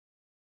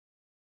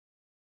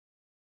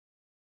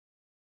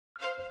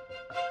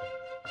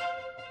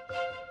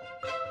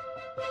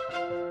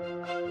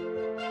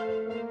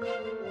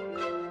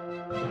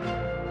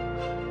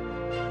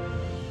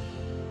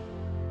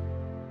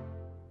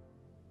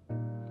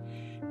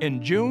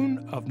In June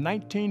of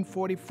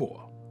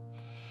 1944,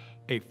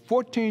 a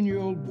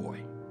 14-year-old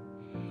boy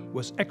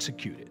was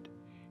executed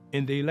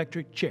in the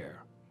electric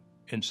chair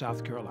in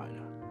South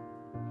Carolina.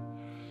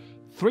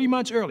 3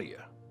 months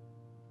earlier,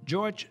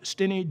 George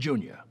Stinney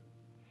Jr.,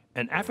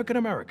 an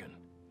African-American,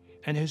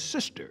 and his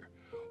sister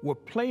were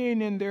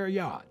playing in their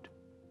yard.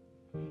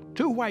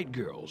 2 white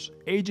girls,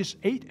 ages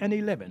 8 and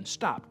 11,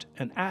 stopped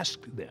and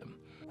asked them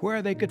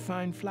where they could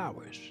find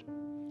flowers.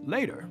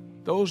 Later,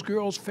 those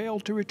girls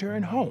failed to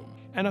return home,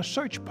 and a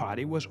search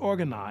party was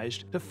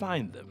organized to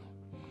find them.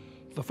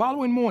 The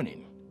following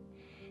morning,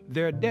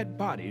 their dead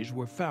bodies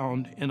were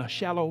found in a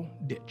shallow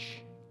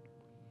ditch.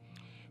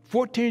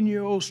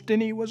 14-year-old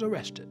Stinney was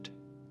arrested.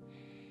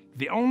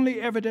 The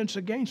only evidence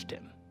against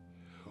him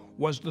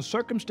was the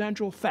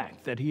circumstantial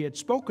fact that he had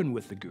spoken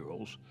with the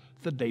girls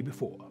the day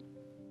before.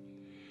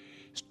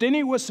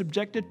 Stinney was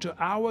subjected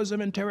to hours of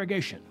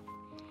interrogation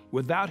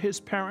without his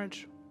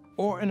parents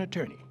or an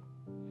attorney.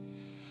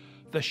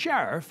 The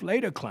sheriff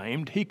later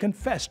claimed he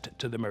confessed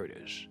to the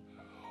murders,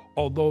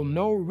 although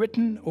no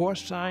written or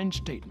signed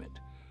statement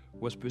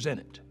was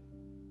presented.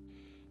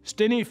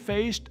 Stinney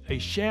faced a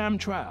sham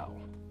trial,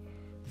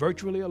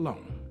 virtually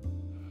alone,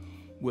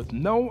 with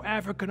no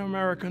African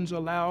Americans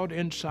allowed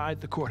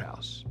inside the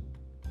courthouse,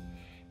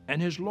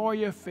 and his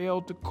lawyer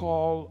failed to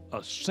call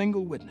a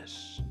single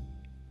witness.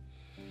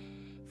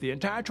 The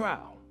entire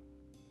trial,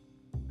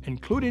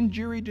 including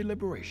jury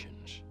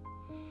deliberations,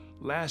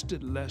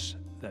 lasted less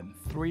than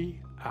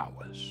 3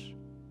 hours.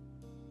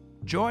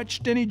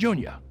 George Stinney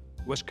Jr.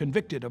 was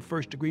convicted of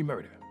first-degree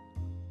murder.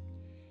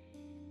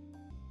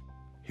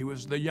 He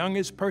was the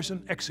youngest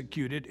person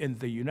executed in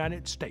the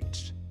United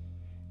States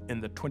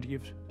in the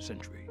 20th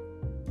century.